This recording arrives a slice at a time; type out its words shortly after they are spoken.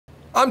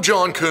I'm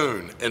John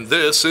Koon, and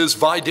this is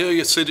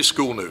Vidalia City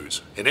School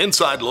News, an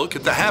inside look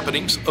at the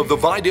happenings of the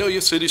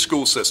Vidalia City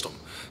School System.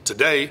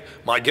 Today,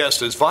 my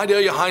guest is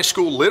Vidalia High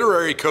School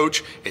literary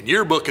coach and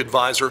yearbook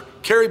advisor,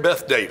 Carrie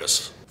Beth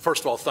Davis.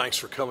 First of all, thanks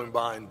for coming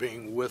by and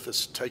being with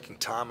us, taking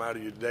time out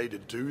of your day to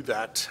do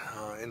that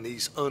in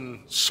these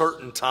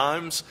uncertain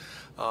times.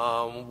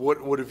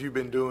 What have you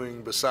been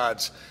doing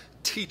besides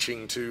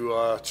teaching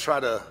to try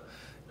to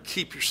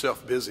keep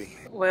yourself busy?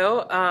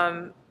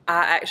 Well,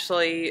 I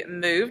actually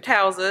moved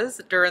houses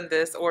during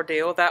this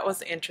ordeal. That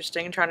was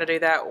interesting, trying to do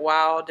that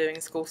while doing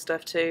school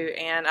stuff too.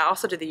 And I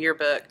also did the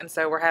yearbook, and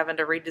so we're having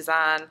to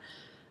redesign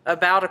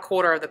about a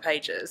quarter of the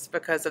pages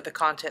because of the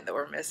content that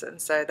we're missing.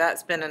 So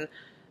that's been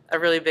a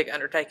really big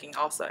undertaking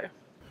also.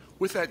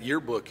 With that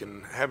yearbook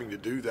and having to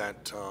do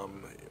that,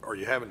 are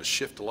you having to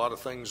shift a lot of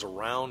things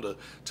around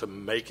to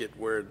make it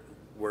where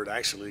it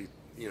actually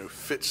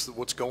fits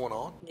what's going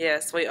on?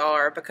 Yes, we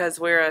are, because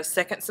we're a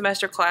second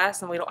semester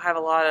class and we don't have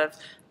a lot of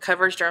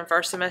coverage during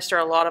first semester.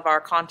 A lot of our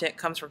content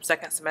comes from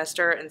second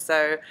semester, and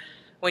so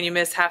when you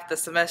miss half the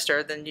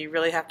semester, then you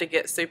really have to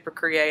get super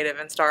creative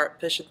and start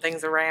pushing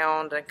things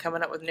around and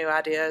coming up with new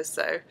ideas.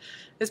 So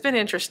it's been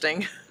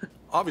interesting.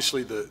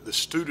 Obviously, the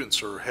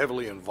students are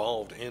heavily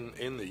involved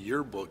in the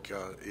yearbook.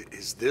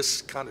 Is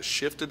this kind of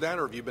shifted that,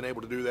 or have you been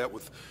able to do that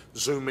with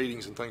Zoom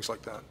meetings and things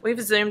like that?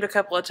 We've Zoomed a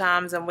couple of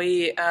times, and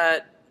we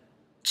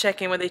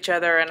check in with each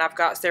other, and I've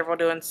got several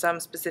doing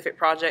some specific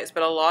projects,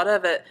 but a lot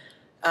of it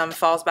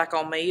falls back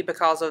on me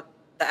because of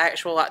the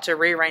actual, to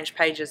rearrange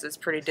pages is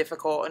pretty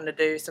difficult, and to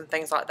do some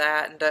things like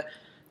that and to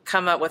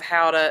come up with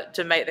how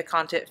to make the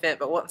content fit.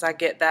 But once I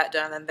get that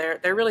done, and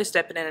they're really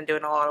stepping in and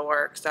doing a lot of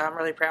work, so I'm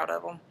really proud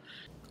of them.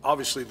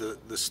 Obviously,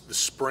 the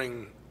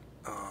spring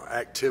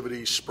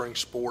activities, spring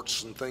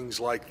sports and things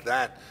like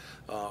that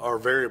are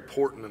very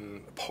important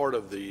and part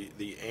of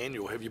the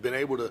annual. Have you been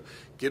able to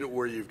get it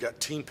where you've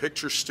got team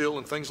pictures still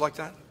and things like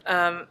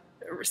that?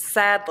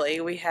 Sadly,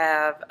 we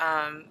have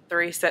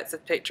 3 sets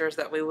of pictures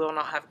that we will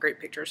not have group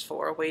pictures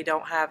for. We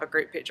don't have a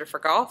group picture for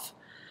golf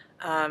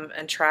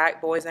and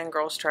track, boys and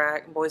girls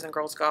track, boys and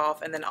girls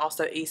golf, and then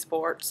also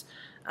esports.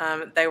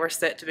 They were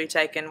set to be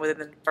taken within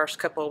the first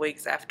couple of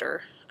weeks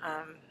after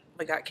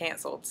we got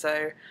canceled.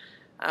 So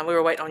we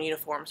were waiting on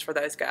uniforms for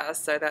those guys,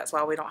 so that's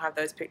why we don't have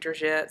those pictures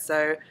yet.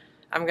 So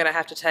I'm going to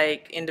have to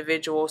take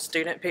individual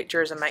student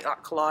pictures and make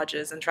like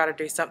collages and try to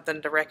do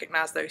something to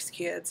recognize those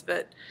kids.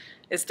 But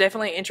it's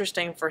definitely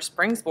interesting for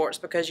spring sports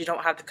because you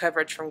don't have the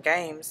coverage from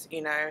games,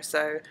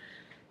 so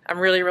I'm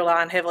really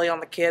relying heavily on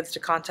the kids to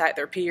contact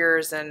their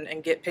peers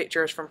and get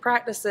pictures from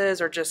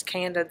practices or just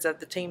candids of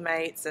the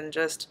teammates and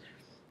just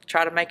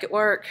try to make it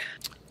work.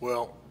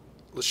 Well,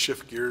 let's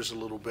shift gears a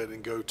little bit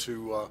and go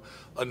to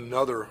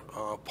another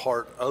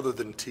part other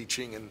than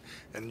teaching,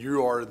 and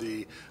you are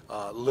the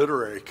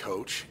literary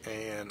coach,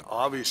 and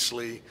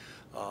obviously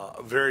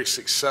very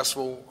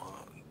successful,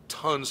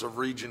 tons of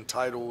region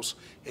titles,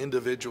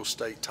 individual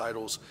state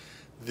titles.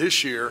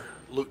 This year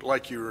looked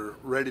like you were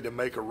ready to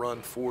make a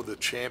run for the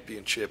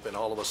championship, and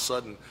all of a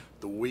sudden,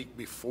 the week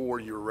before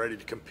you were ready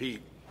to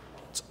compete,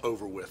 it's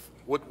over with.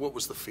 What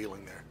was the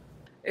feeling there?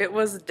 It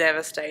was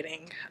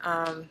devastating.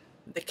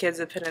 The kids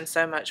have put in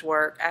so much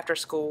work after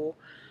school,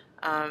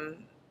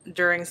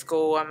 during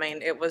school. I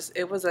mean, it was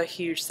a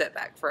huge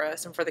setback for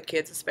us and for the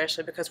kids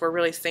especially because we're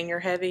really senior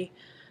heavy.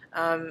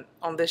 On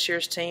this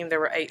year's team, there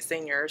were 8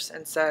 seniors,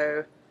 and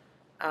so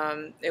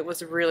it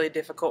was really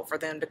difficult for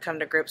them to come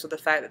to grips with the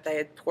fact that they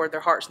had poured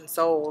their hearts and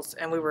souls,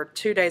 and we were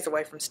 2 days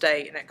away from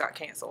state, and it got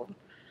canceled.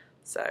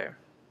 So,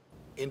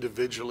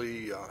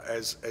 individually,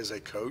 as a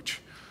coach,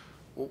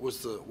 what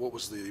was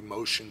the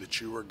emotion that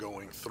you were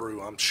going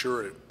through? I'm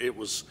sure it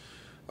was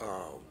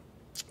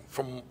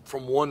from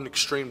one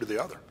extreme to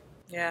the other.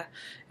 Yeah,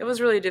 it was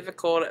really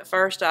difficult. At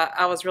first,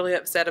 I was really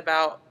upset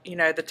about,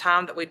 the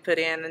time that we'd put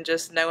in and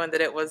just knowing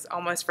that it was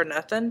almost for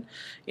nothing.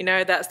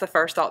 That's the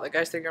first thought that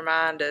goes through your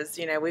mind is,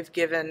 we've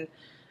given,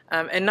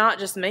 and not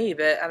just me,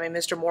 but I mean,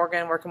 Mr.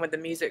 Morgan working with the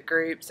music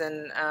groups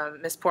and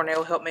Miss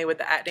Pornell helped me with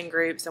the acting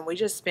groups, and we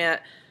just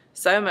spent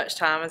so much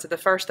time. And so the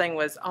first thing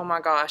was, oh my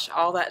gosh,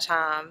 all that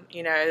time,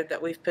 that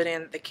we've put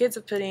in, the kids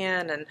have put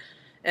in,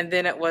 and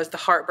then it was the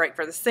heartbreak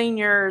for the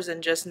seniors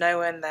and just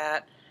knowing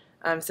that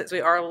since we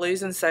are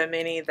losing so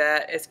many,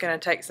 that it's going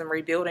to take some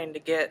rebuilding to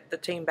get the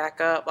team back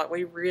up. Like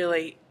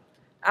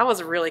I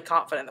was really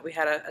confident that we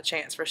had a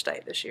chance for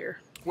state this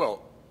year.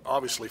 Well,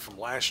 obviously from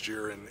last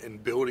year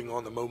and building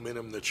on the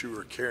momentum that you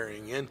were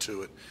carrying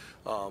into it,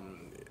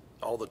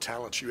 all the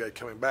talents you had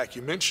coming back.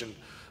 You mentioned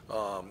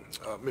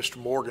Mr.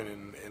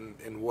 Morgan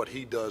and what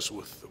he does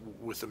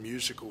with the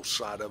musical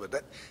side of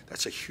it.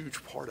 That's a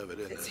huge part of it,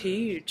 isn't it? It's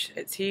huge.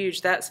 It's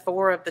huge. That's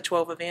 4 of the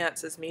 12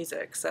 events is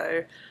music.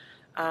 So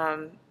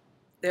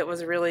it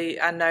was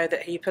really, I know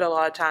that he put a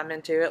lot of time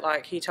into it.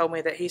 Like he told me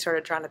that he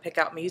started trying to pick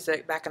out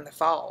music back in the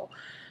fall.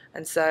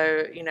 And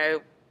so,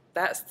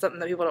 that's something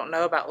that people don't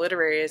know about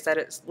literary is that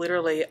it's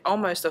literally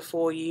almost a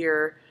full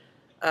year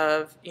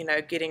of,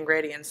 getting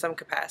ready in some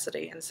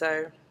capacity. And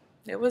so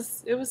it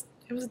was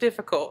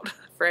difficult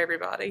for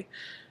everybody.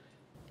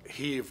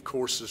 he, of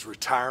course, is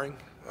retiring.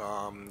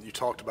 You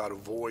talked about a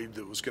void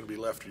that was going to be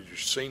left with your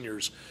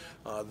seniors.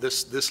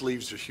 This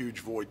leaves a huge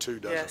void too,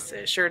 doesn't it? Yes,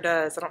 it sure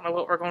does. I don't know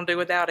what we're going to do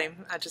without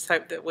him. I just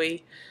hope that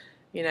we,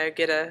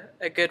 get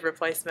a good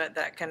replacement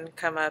that can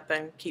come up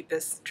and keep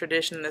this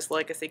tradition, this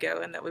legacy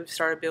going that we've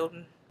started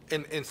building.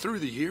 And through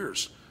the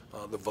years,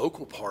 the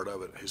vocal part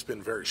of it has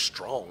been very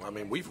strong. I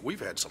mean, we've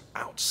had some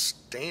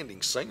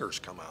outstanding singers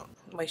come out.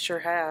 We sure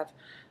have.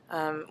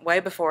 Way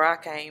before I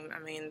came, I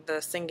mean,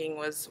 the singing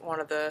was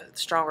one of the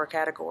stronger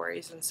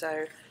categories, and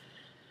so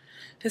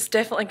it's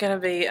definitely going to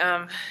be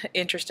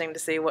interesting to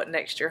see what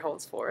next year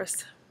holds for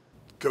us.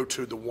 Go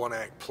to the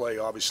one-act play.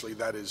 Obviously,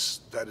 that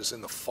is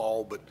in the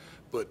fall,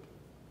 but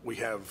we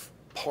have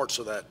parts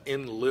of that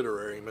in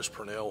literary. Miss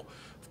Purnell,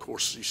 of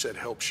course, you said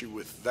helps you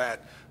with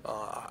that.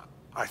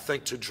 I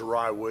think to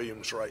Jeriah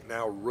Williams right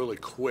now, really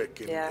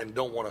quick, and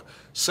don't want to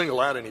single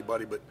out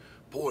anybody, but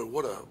boy,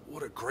 what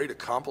a great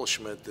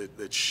accomplishment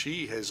that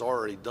she has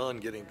already done,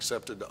 getting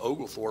accepted to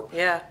Oglethorpe.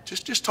 Yeah.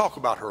 Just talk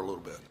about her a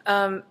little bit.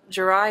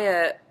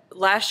 Jeriah,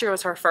 last year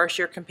was her first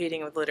year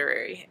competing with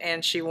literary,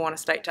 and she won a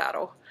state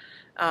title.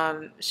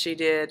 She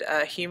did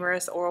a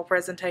humorous oral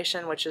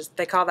presentation, which is,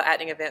 they call the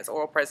acting events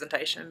oral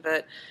presentation,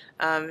 but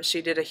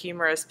she did a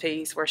humorous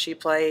piece where she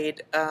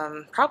played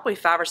probably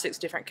 5 or 6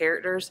 different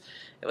characters.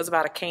 It was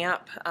about a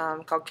camp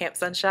called Camp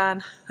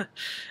Sunshine,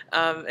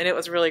 and it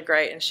was really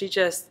great, and she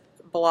just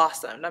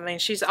blossomed. I mean,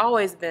 she's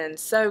always been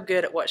so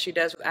good at what she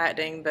does with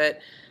acting,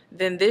 but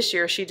then this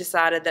year she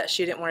decided that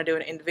she didn't want to do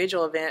an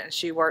individual event, and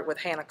she worked with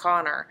Hannah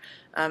Connor,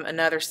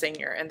 another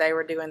senior, and they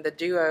were doing the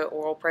duo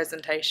oral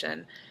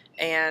presentation.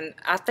 And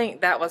I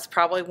think that was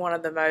probably one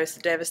of the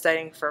most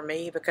devastating for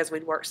me because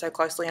we'd worked so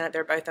closely in it.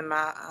 They're both in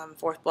my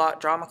 4th block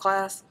drama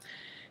class.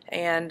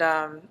 And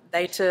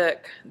they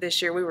took,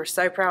 this year, we were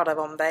so proud of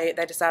them, they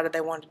decided they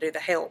wanted to do The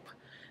Help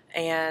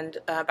and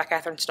by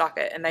Catherine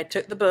Stockett. And they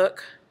took the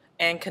book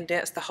and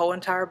condensed the whole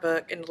entire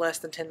book in less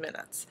than 10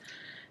 minutes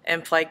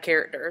and played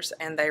characters.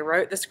 And they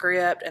wrote the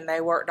script and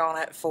they worked on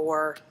it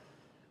for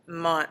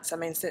months. I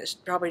mean, since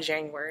probably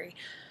January.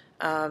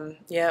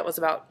 Yeah, it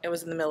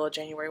was in the middle of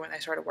January when they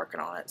started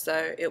working on it.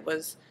 So it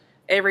was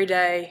every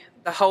day,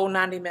 the whole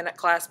 90-minute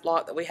class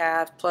block that we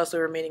have, plus we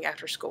were meeting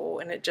after school.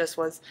 And it just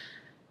was,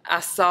 I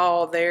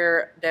saw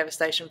their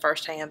devastation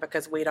firsthand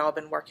because we'd all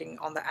been working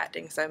on the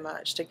acting so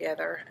much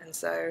together. And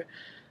so,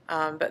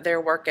 but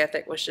their work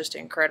ethic was just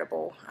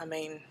incredible. I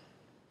mean,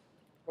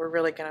 we're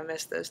really going to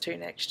miss those two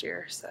next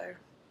year. So,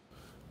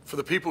 for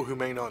the people who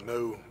may not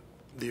know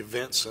the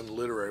events in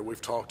literary,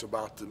 we've talked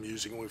about the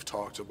music and we've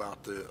talked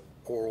about the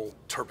oral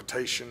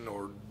interpretation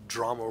or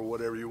drama or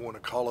whatever you want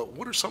to call it.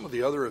 What are some of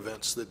the other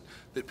events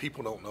that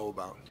people don't know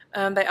about?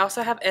 They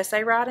also have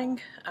essay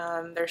writing.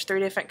 There's 3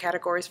 different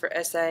categories for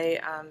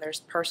essay. There's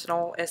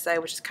personal essay,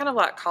 which is kind of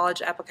like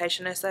college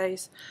application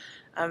essays,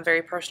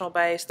 very personal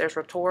based. There's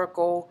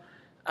rhetorical,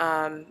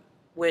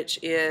 which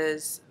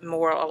is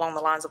more along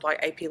the lines of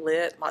like AP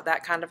Lit, like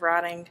that kind of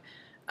writing.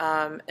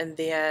 And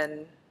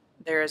then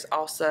there's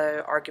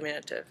also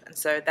argumentative, and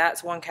so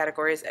that's one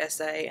category is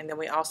essay. And then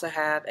we also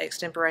have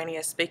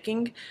extemporaneous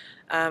speaking,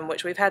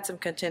 which we've had some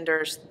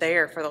contenders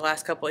there for the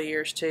last couple of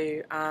years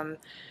too.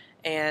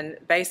 And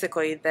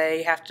basically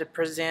they have to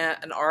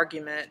present an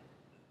argument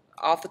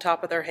off the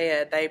top of their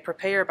head. They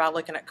prepare by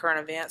looking at current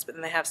events, but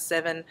then they have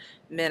 7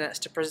 minutes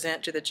to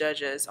present to the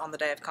judges on the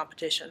day of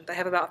competition. They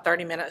have about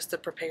 30 minutes to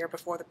prepare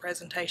before the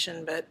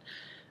presentation, but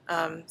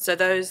so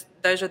those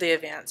are the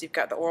events. You've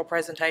got the oral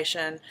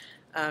presentation,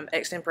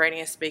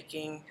 extemporaneous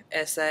speaking,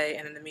 essay,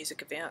 and then the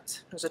music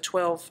events. There's a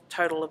 12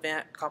 total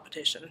event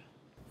competition.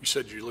 You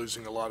said you're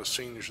losing a lot of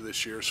seniors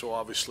this year, so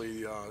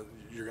obviously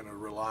you're going to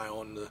rely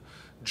on the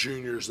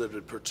juniors that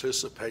had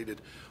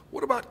participated.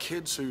 What about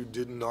kids who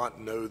did not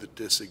know that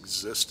this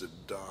existed?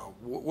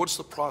 What's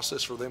the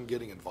process for them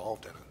getting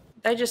involved in it?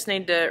 They just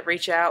need to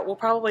reach out.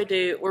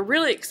 We're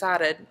really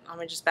excited. Let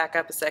me just back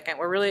up a second.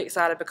 We're really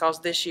excited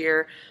because this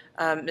year,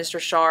 Mr.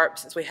 Sharp,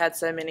 since we had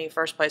so many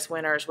first place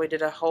winners, we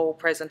did a whole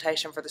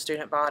presentation for the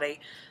student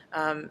body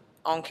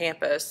on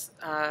campus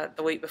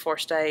the week before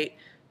state.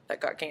 That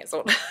got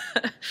canceled.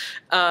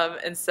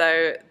 And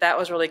so that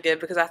was really good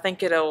because I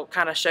think it'll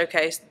kind of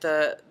showcase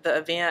the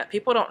event.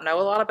 People don't know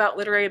a lot about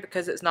literary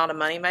because it's not a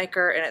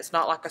moneymaker and it's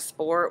not like a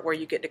sport where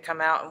you get to come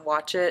out and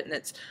watch it, and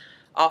it's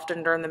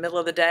often during the middle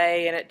of the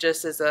day, and it's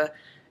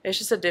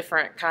just a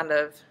different kind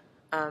of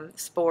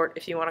sport,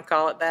 if you want to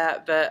call it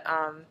that. But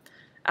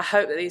I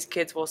hope that these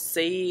kids will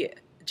see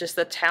just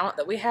the talent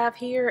that we have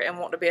here and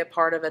want to be a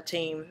part of a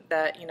team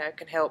that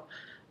can help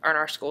earn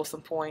our school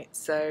some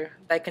points. So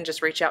they can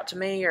just reach out to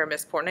me or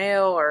Miss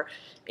Pornell or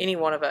any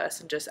one of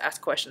us and just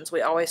ask questions.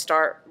 We always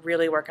start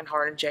really working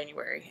hard in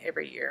January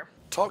every year.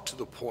 Talk to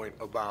the point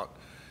about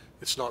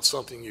it's not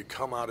something you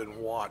come out and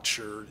watch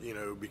or,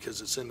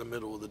 because it's in the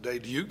middle of the day.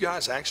 Do you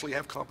guys actually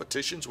have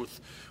competitions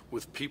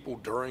with people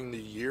during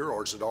the year,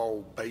 or is it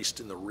all based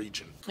in the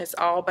region? It's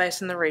all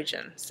based in the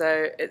region.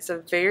 So it's a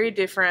very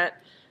different,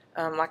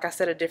 like I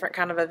said, a different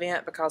kind of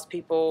event because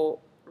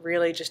people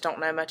really just don't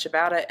know much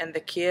about it. And the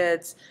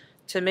kids,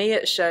 to me,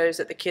 it shows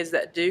that the kids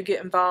that do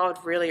get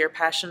involved really are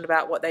passionate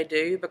about what they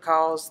do,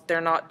 because they're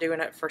not doing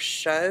it for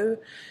show.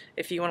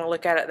 If you want to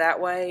look at it that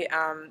way,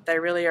 they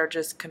really are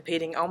just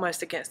competing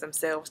almost against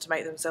themselves to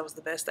make themselves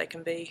the best they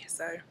can be.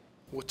 So,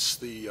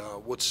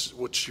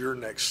 what's your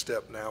next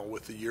step now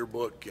with the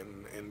yearbook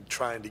and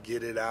trying to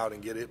get it out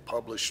and get it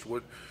published?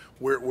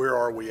 Where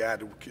are we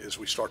at as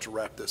we start to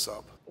wrap this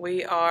up?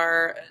 We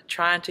are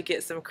trying to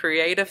get some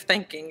creative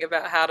thinking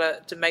about how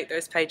to make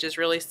those pages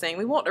really sing.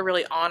 We want to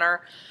really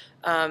honor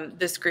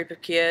this group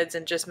of kids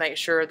and just make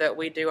sure that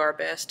we do our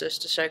best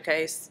just to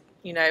showcase,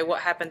 you know, what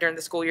happened during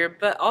the school year,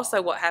 but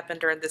also what happened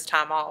during this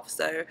time off.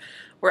 So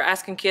we're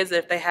asking kids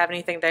if they have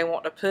anything they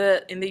want to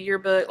put in the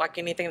yearbook, like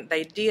anything that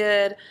they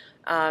did,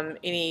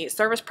 any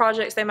service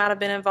projects they might have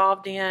been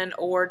involved in,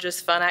 or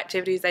just fun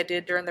activities they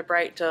did during the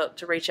break, to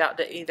reach out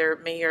to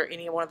either me or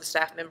any one of the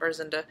staff members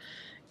and to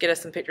get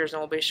us some pictures,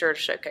 and we'll be sure to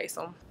showcase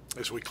them.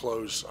 As we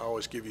close, I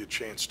always give you a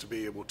chance to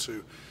be able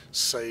to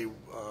say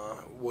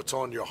what's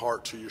on your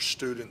heart to your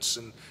students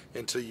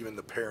and to even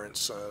the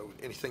parents.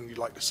 Anything you'd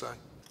like to say?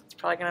 It's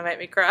probably going to make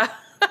me cry.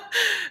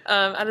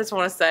 I just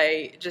want to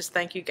say just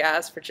thank you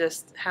guys for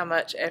just how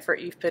much effort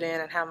you've put in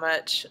and how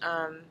much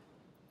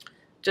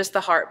just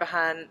the heart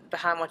behind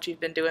what you've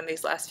been doing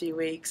these last few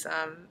weeks.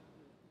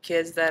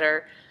 Kids that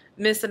are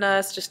missing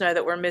us, just know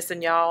that we're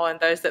missing y'all, and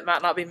those that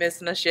might not be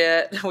missing us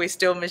yet, we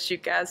still miss you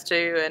guys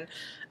too.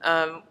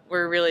 And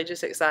we're really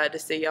just excited to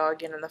see y'all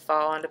again in the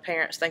fall. And to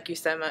parents, thank you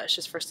so much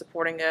just for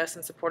supporting us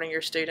and supporting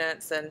your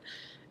students and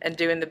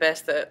doing the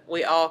best that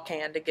we all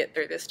can to get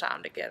through this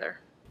time together.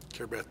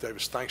 Carrie Beth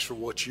Davis, thanks for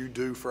what you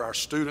do for our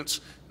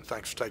students, and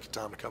thanks for taking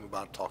time to come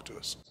about and talk to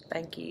us.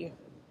 Thank you.